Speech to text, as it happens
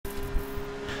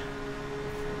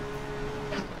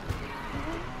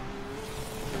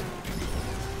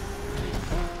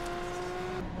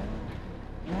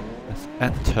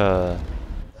Enter.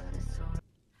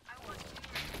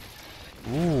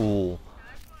 Ooh,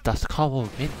 das car will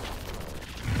win.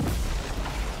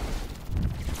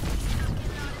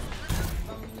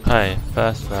 Okay,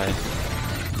 first race.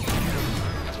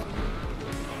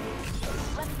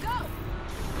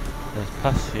 Let's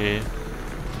pass you.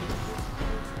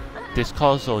 This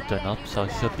car's all done up, so I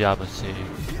should be able to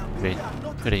win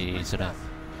pretty easily.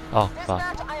 Oh fuck.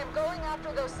 I am going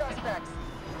after those suspects.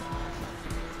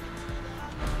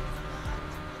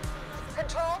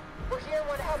 Control, we're here and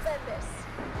want to help end this.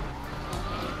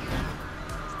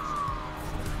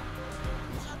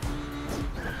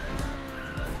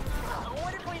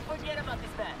 What if we forget about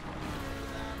this bag?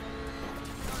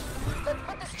 Let's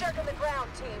put this jerk on the ground,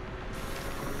 team.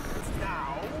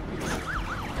 Now.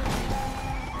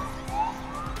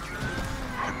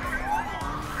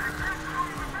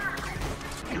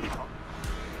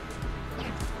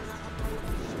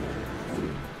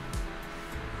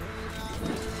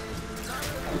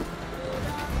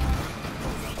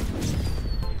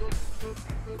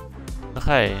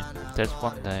 Okay, there's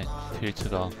one day, 2 to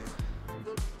go.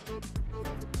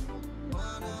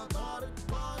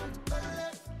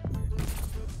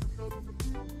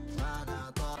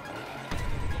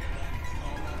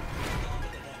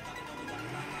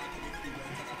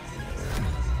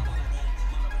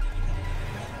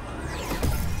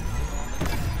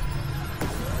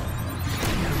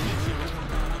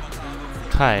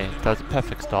 Okay, that's a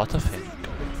perfect start I think.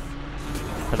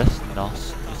 But let's not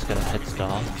just get a head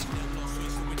start.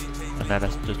 And then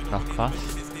let's just not crash.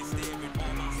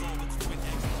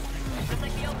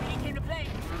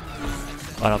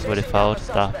 Oh, I've already failed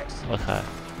that. Okay.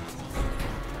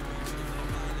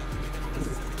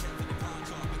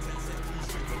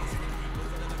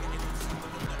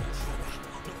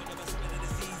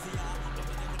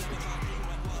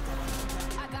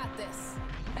 I got this,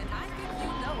 and I think you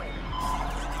know it.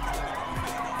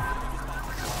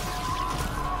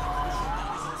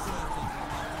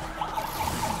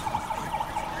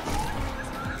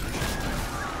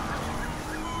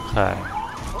 Okay.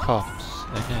 Cops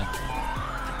again.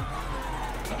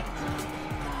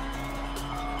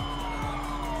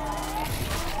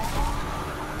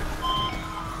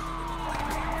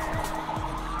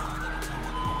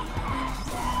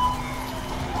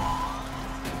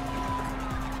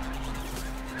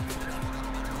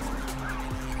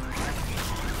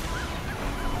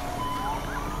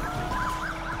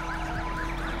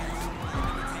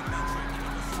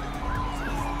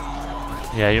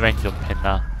 Yeah, you ain't jumping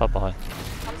now. Bye bye.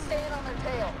 I'm staying on their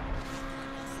tail.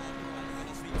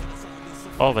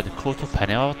 Oh, but the caught up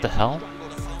anyway, what the hell?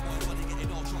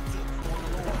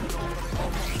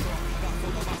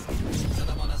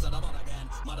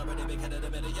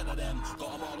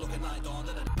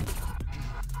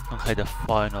 Okay, the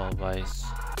final race.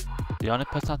 The only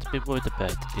person I have to be worried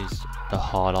about is the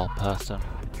Harlow person.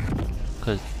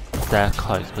 Because their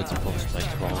car is good to force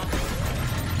race well.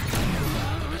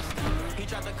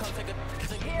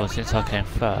 But since I came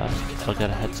first, I'll get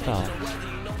a head start.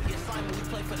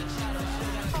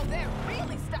 Oh, they're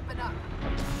really stepping up.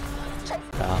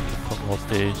 Down for more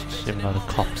boosts, even though the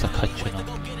cops are catching up.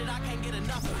 Not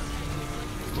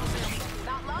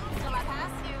long till I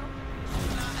pass you.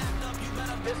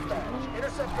 Dispatch,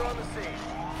 interceptor on the scene.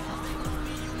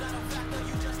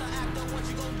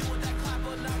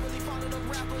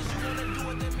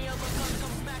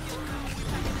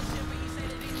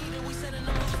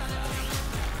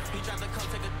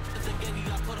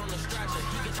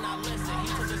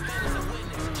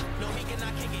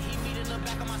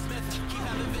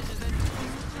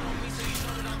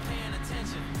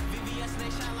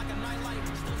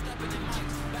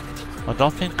 I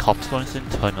don't think cops going in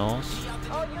tunnels,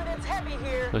 All units heavy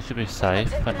here. so it should be safe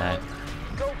for now.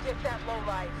 Go get that low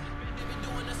life.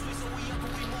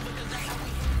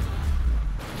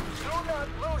 Do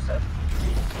not lose it.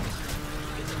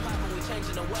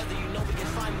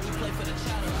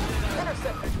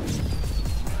 Intercepted.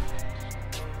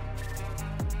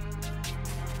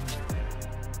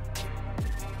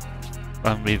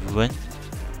 And we've won.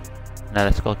 Now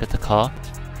let's go get the car.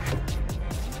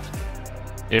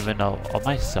 Even though I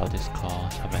might sell this car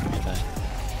eventually.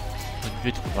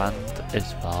 100 grand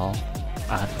as well.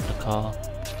 And the car.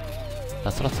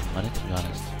 That's a lot of money to be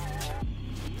honest.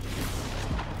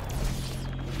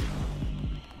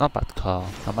 Not bad car.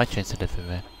 I might change the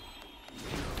livery.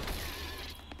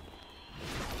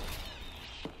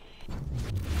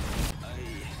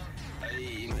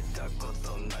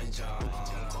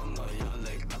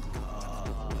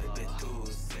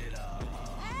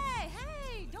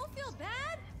 Hey, don't feel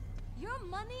bad. Your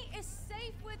money is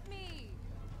safe with me.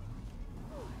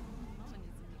 I'm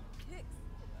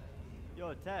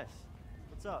Yo, Tess,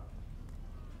 what's up?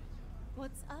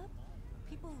 What's up?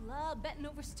 People love betting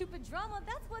over stupid drama.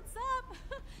 That's what's up.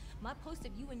 My post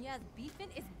of you and Yaz beefing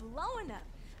is blowing up.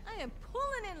 I am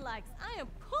pulling in likes. I am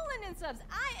pulling in subs.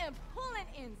 I am pulling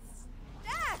in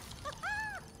stacks.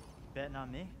 Betting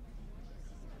on me?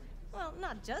 Well,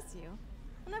 not just you.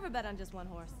 I'll never bet on just one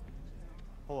horse.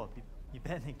 Hold up, you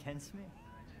betting against me?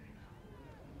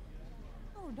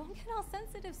 Oh, don't get all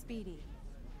sensitive, Speedy.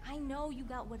 I know you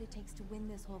got what it takes to win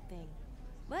this whole thing.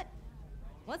 But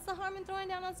what's the harm in throwing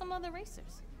down on some other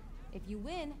racers? If you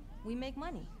win, we make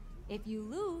money. If you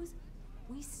lose,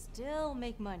 we still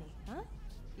make money, huh?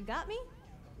 You got me?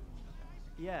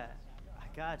 Yeah,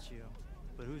 I got you.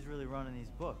 But who's really running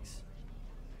these books?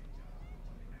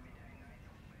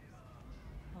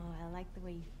 Oh, I like the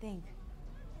way you think.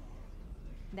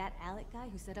 That Alec guy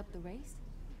who set up the race?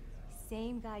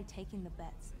 Same guy taking the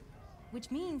bets.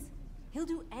 Which means he'll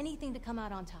do anything to come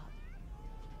out on top.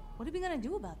 What are we gonna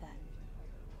do about that?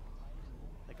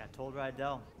 Like I told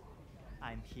Rydell,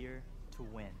 I'm here to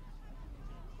win.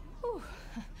 Whew.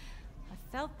 I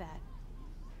felt that.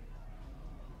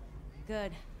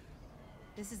 Good.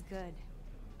 This is good.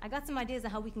 I got some ideas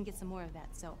on how we can get some more of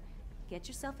that, so get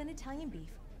yourself an Italian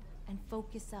beef and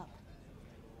focus up.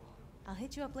 I'll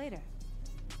hit you up later.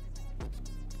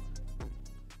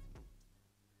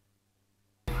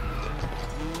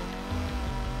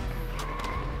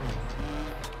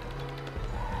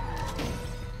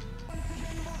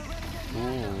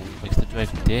 Ooh, makes the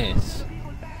drive this.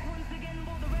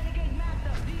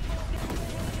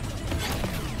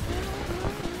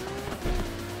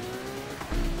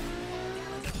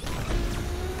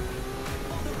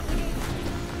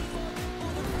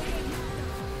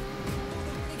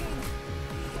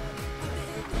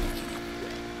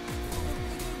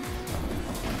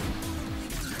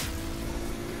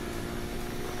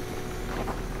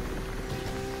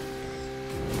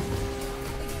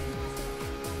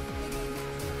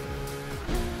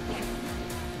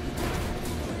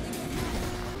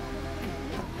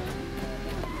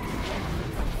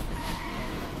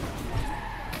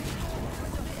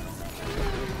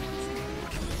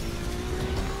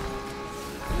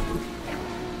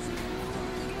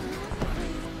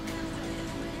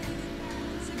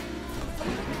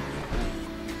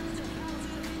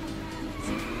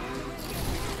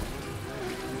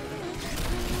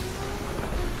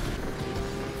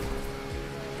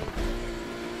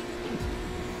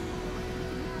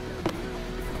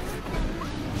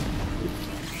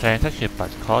 Dang, it's actually a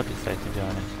bad card this day, to be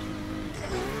honest.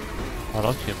 I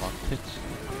like your monsters.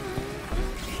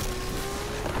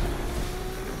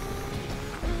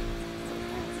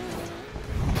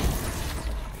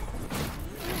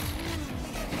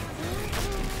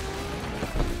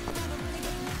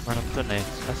 Run up the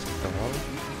nades, let's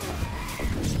go.